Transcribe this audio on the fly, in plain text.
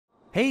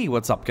Hey,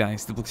 what's up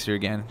guys, DiplexHeated here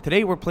again.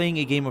 Today we're playing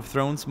a Game of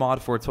Thrones mod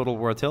for Total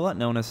War Attila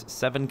known as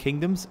Seven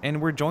Kingdoms,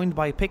 and we're joined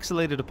by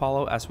Pixelated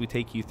Apollo as we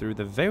take you through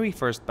the very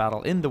first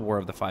battle in the War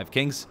of the Five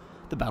Kings,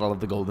 the Battle of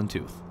the Golden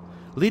Tooth.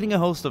 Leading a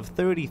host of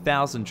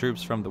 30,000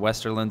 troops from the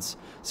Westerlands,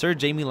 Sir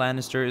Jaime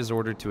Lannister is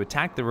ordered to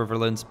attack the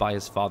Riverlands by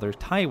his father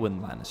Tywin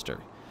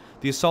Lannister.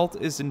 The assault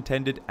is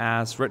intended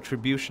as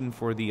retribution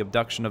for the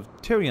abduction of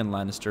Tyrion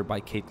Lannister by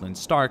Catelyn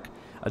Stark,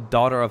 a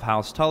daughter of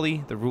House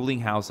Tully, the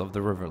ruling house of the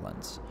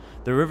Riverlands.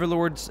 The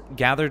Riverlords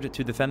gathered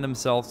to defend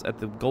themselves at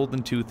the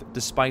Golden Tooth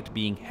despite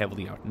being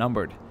heavily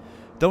outnumbered.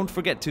 Don't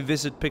forget to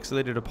visit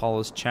Pixelated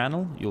Apollo's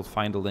channel, you'll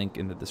find a link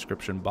in the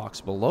description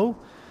box below.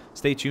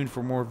 Stay tuned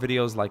for more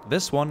videos like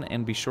this one,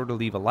 and be sure to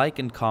leave a like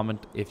and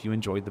comment if you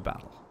enjoyed the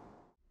battle.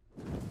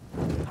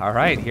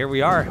 Alright, here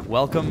we are.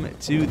 Welcome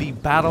to the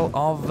Battle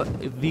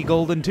of the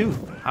Golden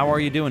Tooth. How are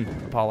you doing,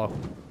 Apollo?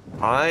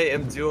 I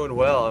am doing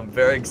well. I'm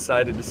very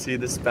excited to see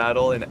this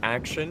battle in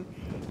action.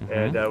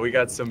 And we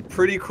got some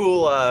pretty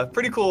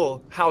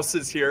cool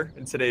houses here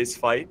in today's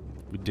fight.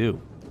 We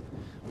do.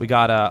 We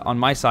got, on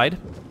my side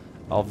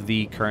of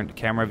the current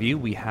camera view,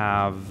 we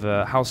have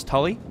House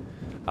Tully.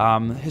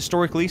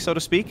 Historically, so to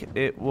speak,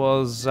 it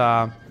was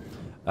the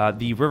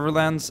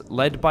Riverlands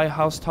led by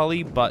House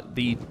Tully, but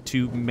the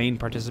two main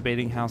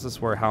participating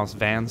houses were House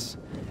Vance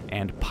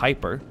and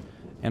Piper.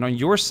 And on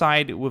your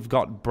side, we've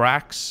got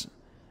Brax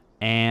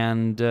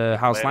and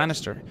House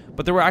Lannister.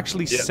 But there were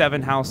actually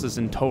 7 houses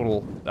in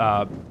total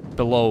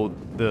below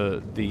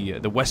the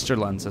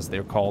Westerlands, as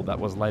they're called, that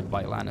was led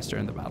by Lannister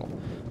in the battle.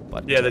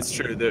 But yeah, that's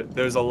true.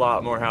 There's a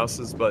lot more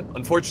houses, but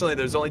unfortunately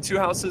there's only 2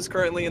 houses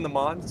currently in the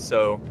mod,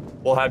 so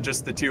we'll have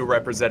just the 2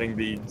 representing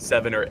the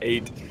 7 or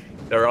 8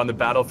 that are on the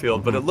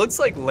battlefield. But it looks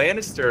like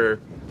Lannister,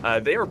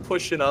 they are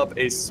pushing up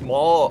a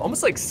small,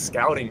 almost like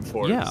scouting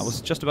force. Yeah, I was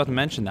just about to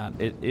mention that.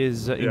 It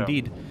is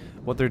indeed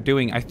what they're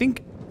doing. I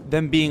think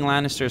them being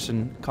Lannisters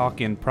and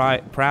cocky and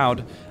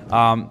proud,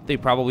 they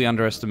probably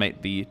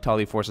underestimate the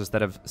Tully forces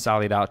that have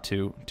sallied out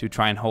to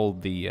try and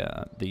hold the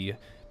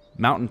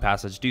mountain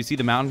passage. Do you see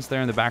the mountains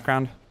there in the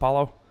background,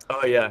 Apollo?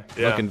 Oh yeah,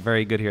 yeah. Looking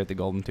very good here at the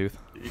Golden Tooth.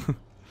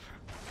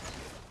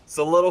 It's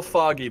a little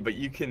foggy, but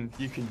you can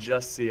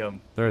just see them.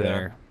 They're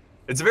there.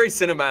 It's a very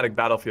cinematic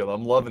battlefield.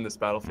 I'm loving this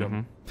battlefield.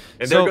 And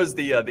there goes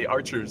the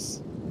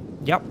archers.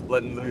 Yep.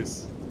 Letting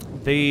loose.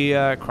 The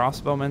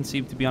crossbowmen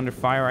seem to be under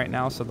fire right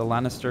now, so the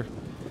Lannister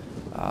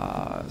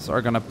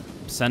are gonna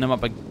send them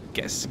up, I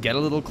guess, get a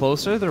little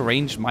closer. The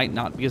range might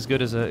not be as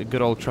good as a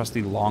good old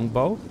trusty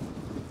longbow.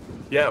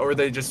 Yeah, or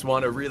they just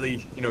want to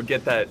really,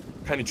 get that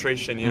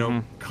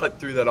penetration, cut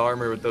through that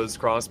armor with those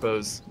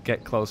crossbows.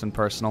 Get close and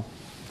personal.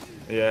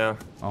 Yeah.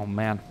 Oh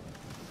man,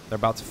 they're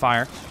about to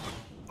fire.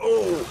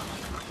 Oh,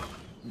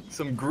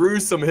 some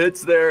gruesome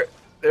hits there.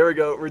 There we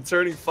go,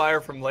 returning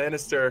fire from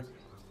Lannister.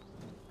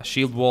 A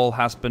shield wall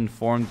has been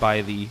formed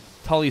by the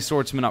Tully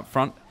swordsmen up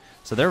front,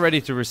 so they're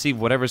ready to receive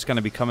whatever's going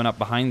to be coming up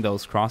behind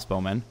those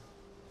crossbowmen.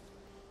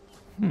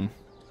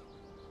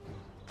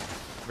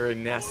 Very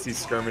nasty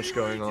skirmish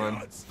going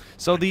on.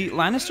 So the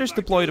Lannisters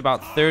deployed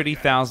about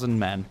 30,000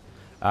 men.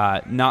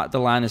 Not the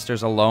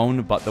Lannisters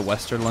alone, but the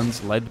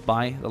Westerlands led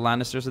by the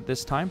Lannisters at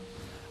this time.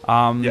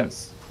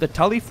 Yes. The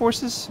Tully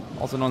forces,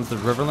 also known as the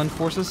Riverland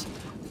forces,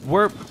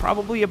 were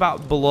probably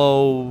about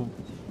below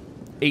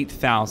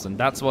 8,000.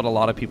 That's what a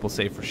lot of people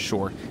say for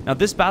sure. Now,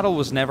 this battle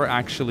was never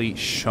actually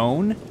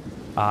shown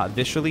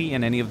visually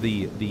in any of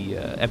the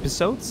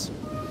episodes.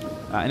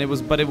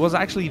 But it was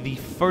actually the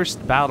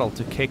first battle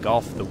to kick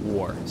off the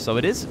war, so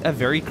it is a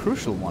very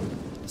crucial one,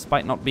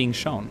 despite not being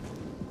shown.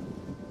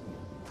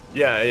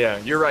 Yeah,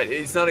 you're right.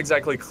 It's not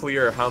exactly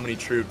clear how many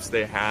troops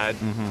they had,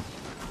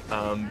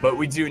 but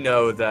we do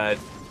know that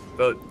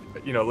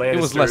Lannisters. It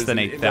was less than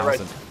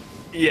 8,000.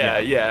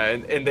 Yeah,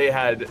 and they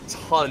had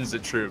tons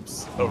of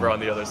troops over on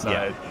the other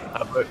side.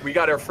 But we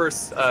got our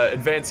first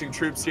advancing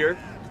troops here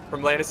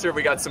from Lannister.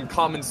 We got some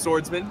common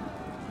swordsmen.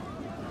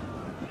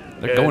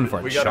 They're going for a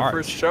charge. We got our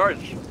first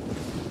charge.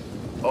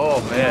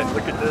 Oh man,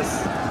 look at this.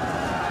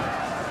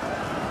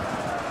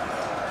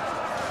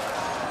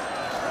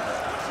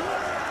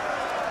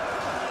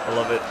 I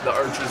love it. The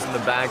archers in the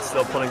back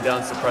still putting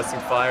down suppressing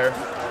fire.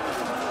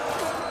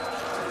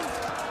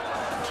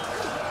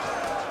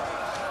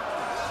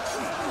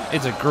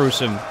 It's a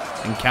gruesome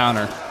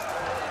encounter.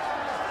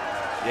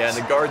 Yeah, and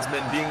the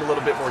guardsmen being a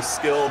little bit more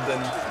skilled than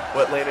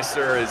what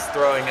Lannister is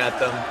throwing at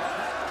them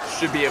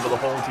should be able to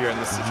hold here in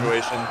this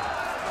situation.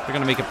 They're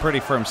going to make a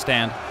pretty firm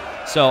stand.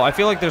 So I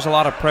feel like there's a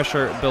lot of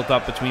pressure built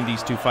up between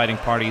these two fighting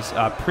parties.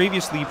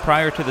 Previously,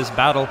 prior to this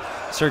battle,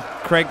 Sir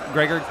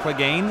Gregor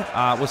Clegane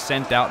was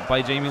sent out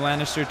by Jaime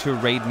Lannister to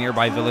raid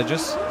nearby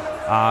villages,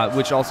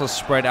 which also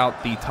spread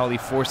out the Tully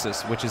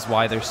forces, which is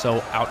why they're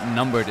so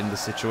outnumbered in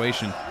this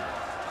situation.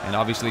 And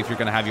obviously, if you're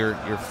going to have your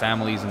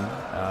families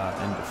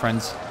and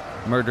friends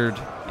murdered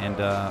and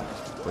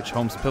which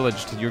homes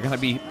pillaged, you're going to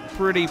be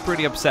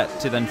pretty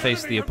upset to then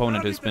face the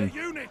opponent who's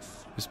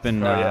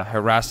been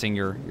harassing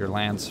your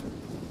lands.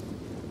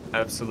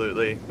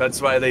 Absolutely.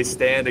 That's why they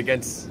stand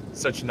against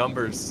such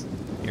numbers.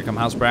 Here come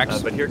House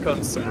Brax. But here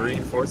comes some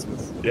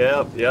reinforcements.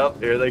 Yep,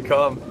 here they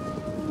come.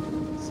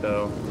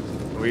 So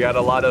we got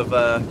a lot of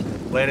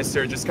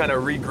Lannister just kind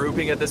of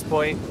regrouping at this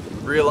point,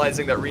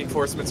 realizing that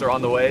reinforcements are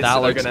on the way. That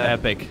so looks they're gonna,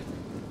 epic.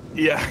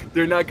 Yeah,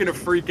 they're not gonna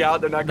freak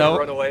out. They're not gonna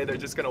run away. They're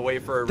just gonna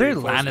wait for a They're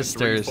reinforcements to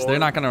Lannisters. reform. They're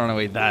not gonna run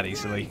away that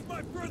easily.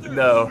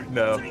 No.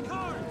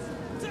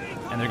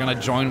 And they're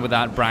gonna join with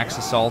that Brax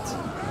assault.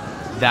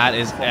 That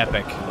is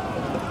epic.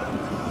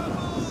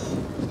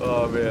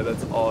 Oh man,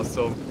 that's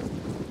awesome.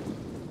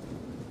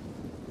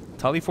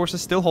 Tully force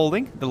is still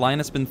holding. The line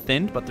has been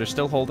thinned, but they're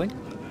still holding.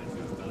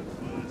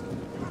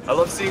 I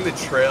love seeing the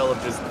trail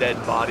of just dead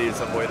bodies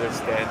of where they're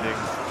standing.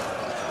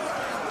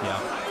 Yeah.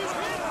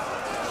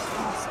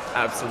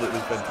 Absolutely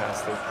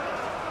fantastic.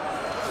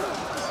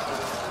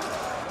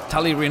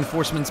 Tully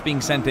reinforcements being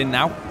sent in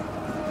now.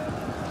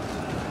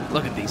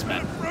 Look at these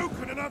men.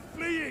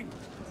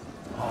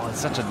 Oh, it's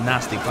such a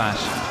nasty clash.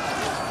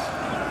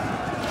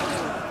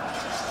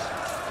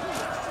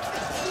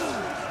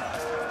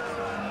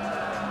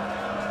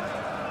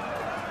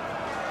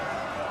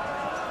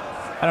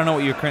 I don't know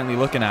what you're currently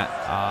looking at,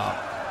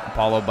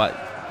 Apollo, but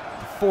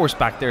the force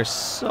back there is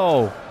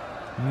so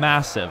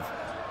massive.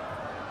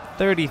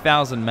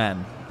 30,000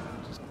 men.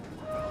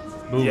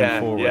 Moving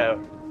forward. Yeah,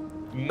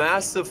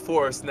 massive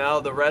force. Now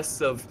the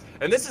rest of,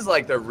 and this is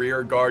like the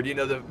rear guard, you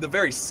know, the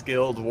very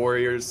skilled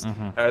warriors.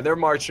 They're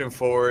marching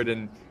forward,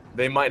 and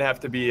they might have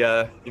to be,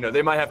 you know,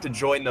 they might have to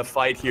join the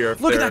fight here.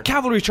 Look at that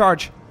cavalry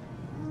charge.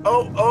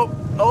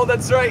 Oh,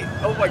 that's right.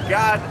 Oh my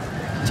God.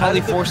 Tully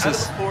forces. Out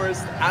of the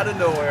forest, out of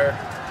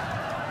nowhere.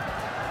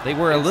 They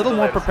were a little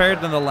more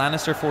prepared than the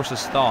Lannister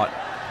forces thought,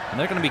 and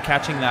they're going to be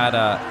catching that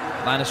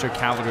Lannister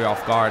cavalry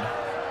off guard.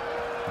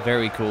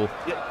 Very cool.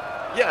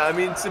 Yeah, I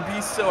mean, to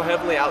be so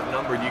heavily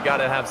outnumbered, you got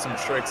to have some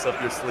tricks up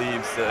your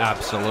sleeves to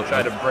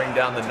try to bring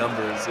down the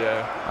numbers,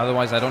 yeah.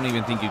 Otherwise, I don't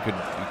even think you could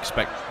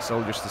expect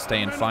soldiers to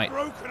stay and fight.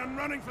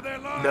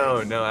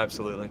 No,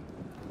 absolutely.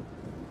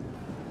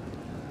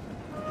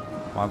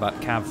 While that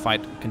cav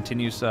fight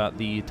continues,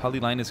 the Tully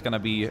line is going to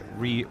be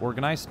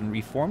reorganized and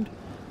reformed.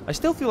 I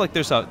still feel like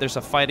there's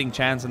a fighting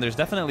chance, and there's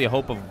definitely a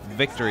hope of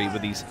victory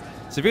with these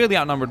severely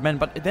outnumbered men.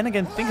 But then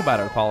again, think about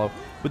it, Apollo.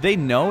 Would they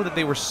know that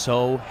they were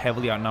so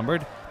heavily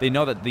outnumbered? They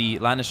know that the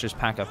Lannisters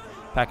pack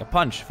a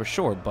punch for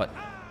sure, but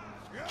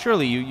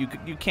surely you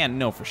can't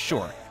know for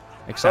sure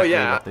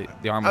exactly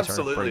what the armies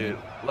are bringing.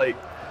 Like,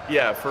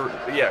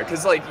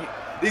 because like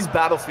these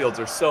battlefields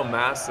are so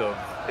massive.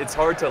 It's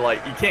hard to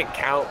you can't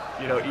count,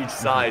 you know, each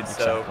side.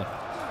 So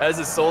as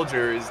a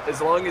soldier,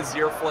 as long as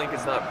your flank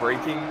is not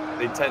breaking,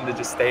 they tend to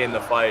just stay in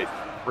the fight,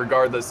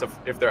 regardless of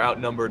if they're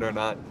outnumbered or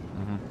not.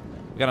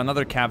 We got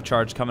another cav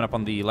charge coming up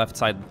on the left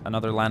side,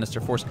 another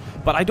Lannister force.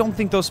 But I don't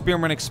think those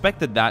spearmen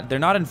expected that. They're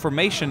not in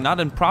formation, not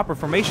in proper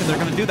formation. They're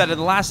going to do that at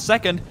the last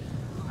second.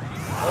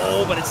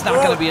 Oh, but it's not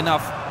going to be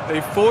enough. They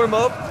form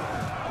up,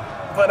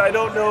 but I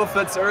don't know if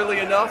that's early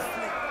enough.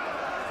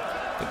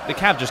 The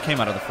cav just came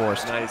out of the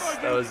forest. Nice.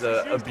 That was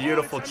a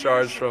beautiful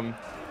charge from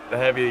the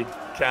heavy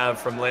cav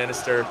from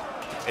Lannister,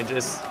 and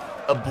just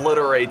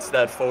obliterates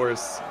that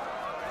force.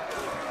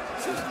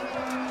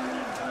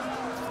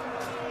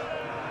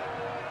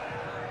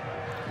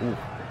 Ooh,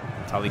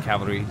 Tully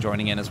cavalry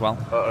joining in as well.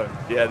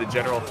 Yeah, the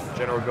general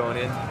going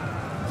in.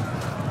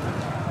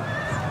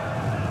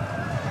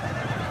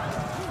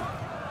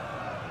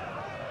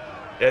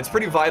 Yeah, it's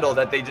pretty vital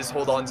that they just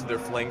hold on to their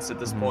flanks at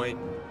this point.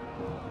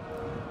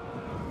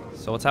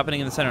 So what's happening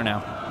in the center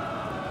now?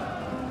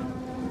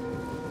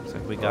 Looks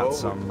like we got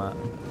some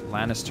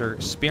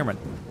Lannister spearmen.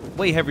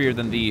 Way heavier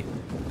than the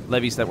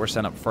levies that were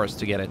sent up first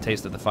to get a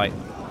taste of the fight.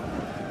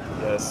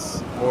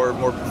 Yes, more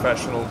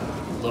professional.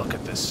 Look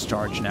at this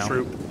charge now.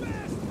 Troop.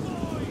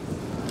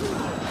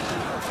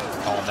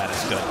 Oh, that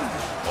is good.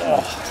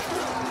 Oh,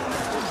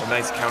 a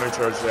nice counter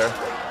charge there.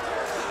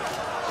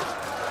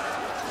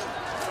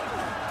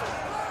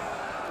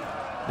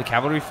 The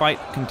cavalry fight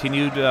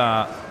continued.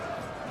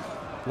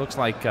 Looks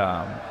like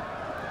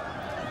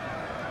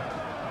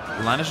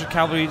Lannister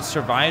cavalry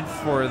survived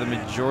for the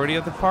majority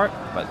of the part,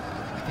 but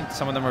I think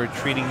some of them are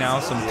retreating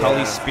now. Some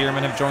Tully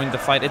spearmen have joined the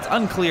fight. It's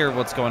unclear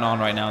what's going on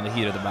right now in the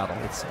heat of the battle.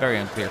 It's very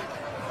unclear.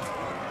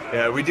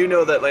 Yeah, we do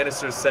know that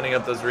Lannister's setting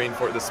up those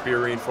the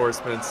spear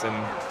reinforcements, and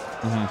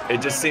it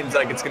just seems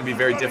like it's going to be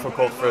very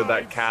difficult for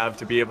that cav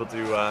to be able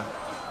to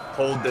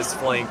hold this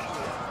flank.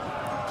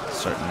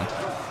 Certainly.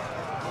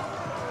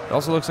 It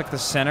also looks like the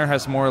center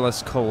has more or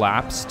less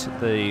collapsed.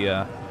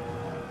 The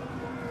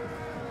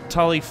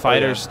Tully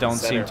fighters don't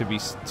seem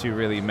to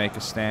really make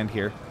a stand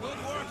here.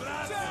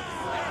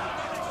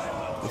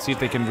 Let's see if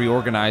they can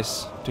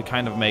reorganize to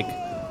kind of make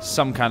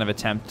some kind of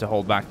attempt to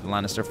hold back the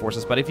Lannister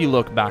forces. But if you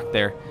look back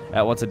there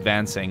at what's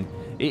advancing,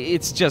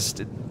 it's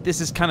just, this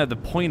is kind of the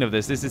point of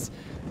this.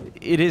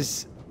 It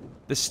is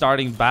the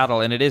starting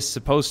battle, and it is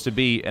supposed to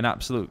be an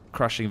absolute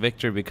crushing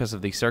victory because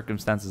of the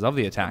circumstances of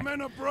the attack,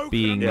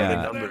 being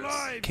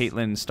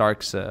Catelyn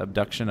Stark's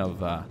abduction of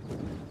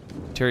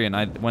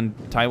Tyrion. When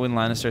Tywin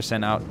Lannister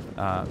sent out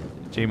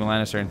Jaime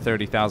Lannister and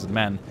 30,000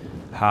 men,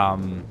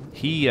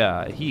 he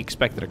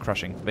expected a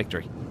crushing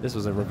victory. This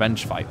was a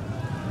revenge fight,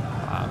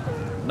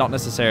 not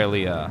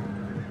necessarily a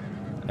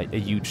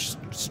huge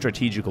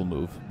strategical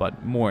move,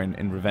 but more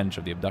in revenge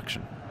of the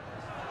abduction.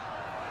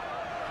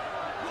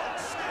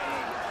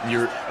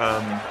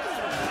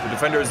 The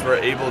defenders were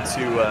able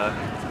to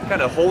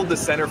kind of hold the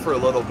center for a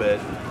little bit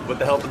with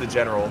the help of the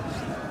general.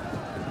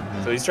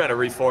 So he's trying to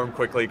reform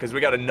quickly because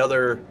we got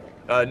another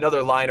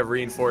line of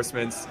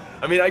reinforcements.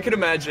 I mean, I could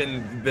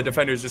imagine the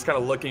defenders just kind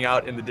of looking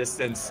out in the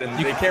distance,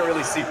 and they can't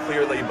really see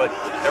clearly, but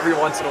every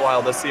once in a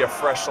while they'll see a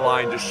fresh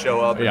line just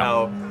show up, and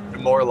how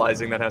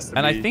demoralizing that has to be.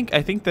 And I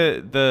think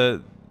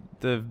the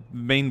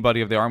main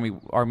body of the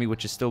army,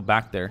 which is still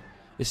back there,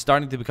 is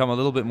starting to become a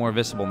little bit more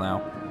visible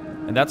now,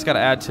 and that's got to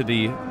add to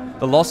the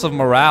loss of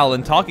morale.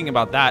 And talking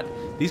about that,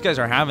 these guys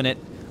are having it.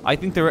 I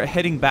think they're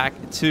heading back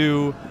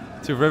to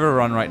River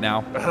Run right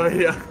now. Oh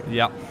yeah.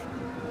 Yeah.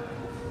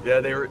 Yeah,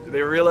 they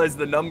realize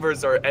the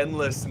numbers are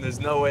endless and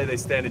there's no way they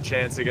stand a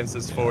chance against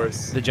this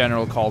force. The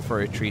general called for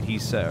a retreat.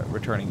 He's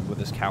returning with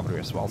his cavalry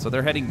as well. So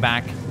they're heading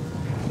back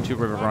to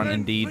River Run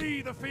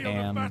indeed.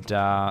 And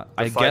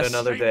I guess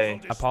another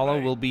day. Apollo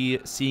will be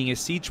seeing a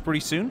siege pretty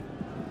soon.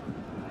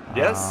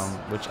 Yes.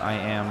 Which I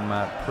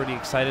am pretty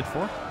excited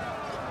for.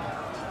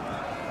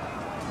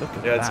 Look at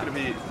that. Yeah, it's going to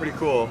be pretty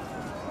cool.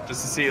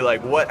 Just to see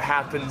like what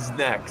happens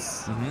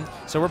next.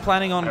 So we're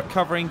planning on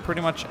covering pretty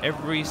much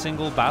every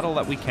single battle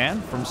that we can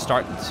from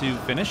start to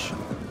finish.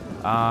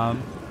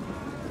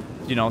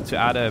 You know, to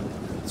add a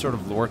sort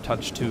of lore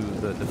touch to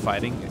the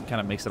fighting, it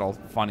kind of makes it all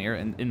funnier,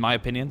 in my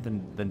opinion,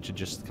 than to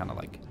just kind of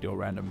like do a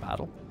random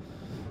battle.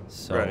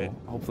 So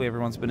hopefully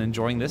everyone's been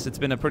enjoying this. It's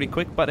been a pretty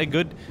quick but a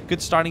good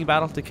starting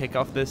battle to kick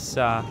off this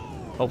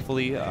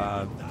hopefully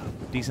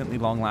decently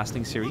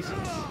long-lasting series.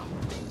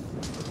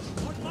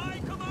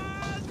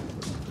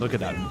 Look at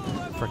that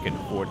frickin'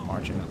 horde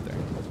marching up there.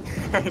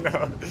 I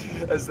know,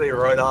 as they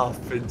run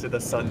off into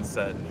the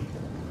sunset.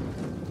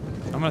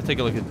 I'm gonna take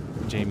a look at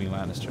Jaime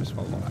Lannister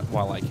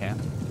while I can.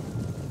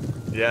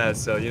 Yeah,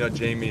 so you know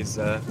Jaime's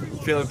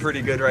feeling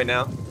pretty good right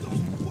now.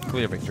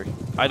 Clear victory.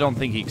 I don't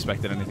think he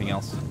expected anything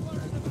else.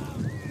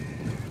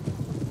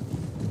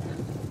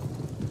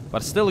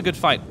 But still a good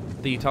fight.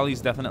 The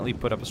Tullies definitely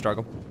put up a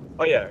struggle.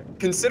 Oh yeah,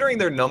 considering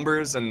their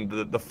numbers and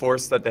the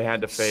force that they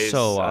had to face,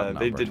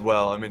 they did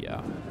well. I mean,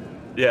 yeah.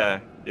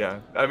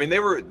 I mean, they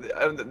were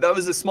that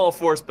was a small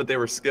force, but they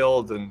were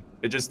skilled, and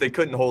they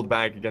couldn't hold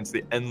back against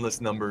the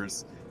endless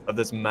numbers of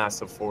this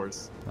massive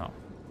force. No.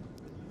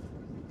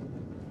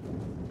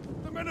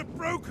 The men are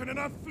broken and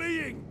are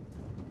fleeing.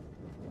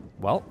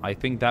 Well, I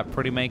think that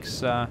pretty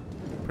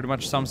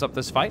much sums up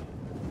this fight.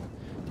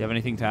 Do you have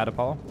anything to add,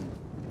 Apollo?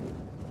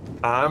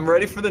 I'm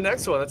ready for the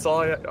next one. That's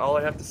all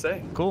I have to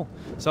say. Cool.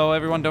 So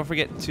everyone, don't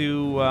forget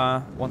to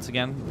once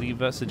again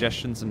leave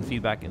suggestions and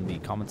feedback in the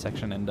comment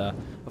section, and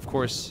of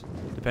course,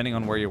 depending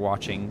on where you're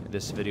watching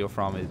this video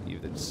from,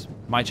 either it's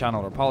my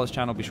channel or Apollo's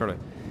channel, be sure to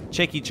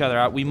check each other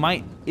out. We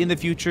might in the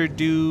future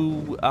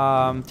do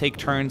take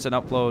turns and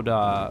upload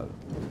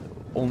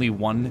only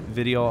one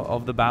video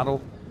of the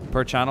battle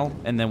per channel,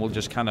 and then we'll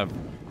just kind of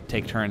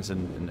take turns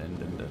and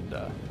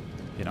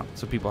you know,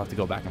 so people have to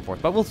go back and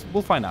forth. But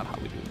we'll find out how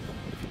we do.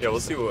 Yeah, we'll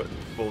see what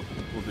we'll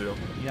do.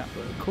 Yeah,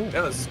 cool.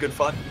 Yeah, this is good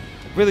fun.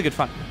 Really good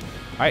fun.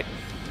 All right.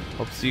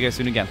 Hope to see you guys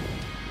soon again.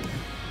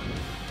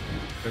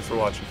 Thanks for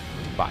watching.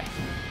 Bye.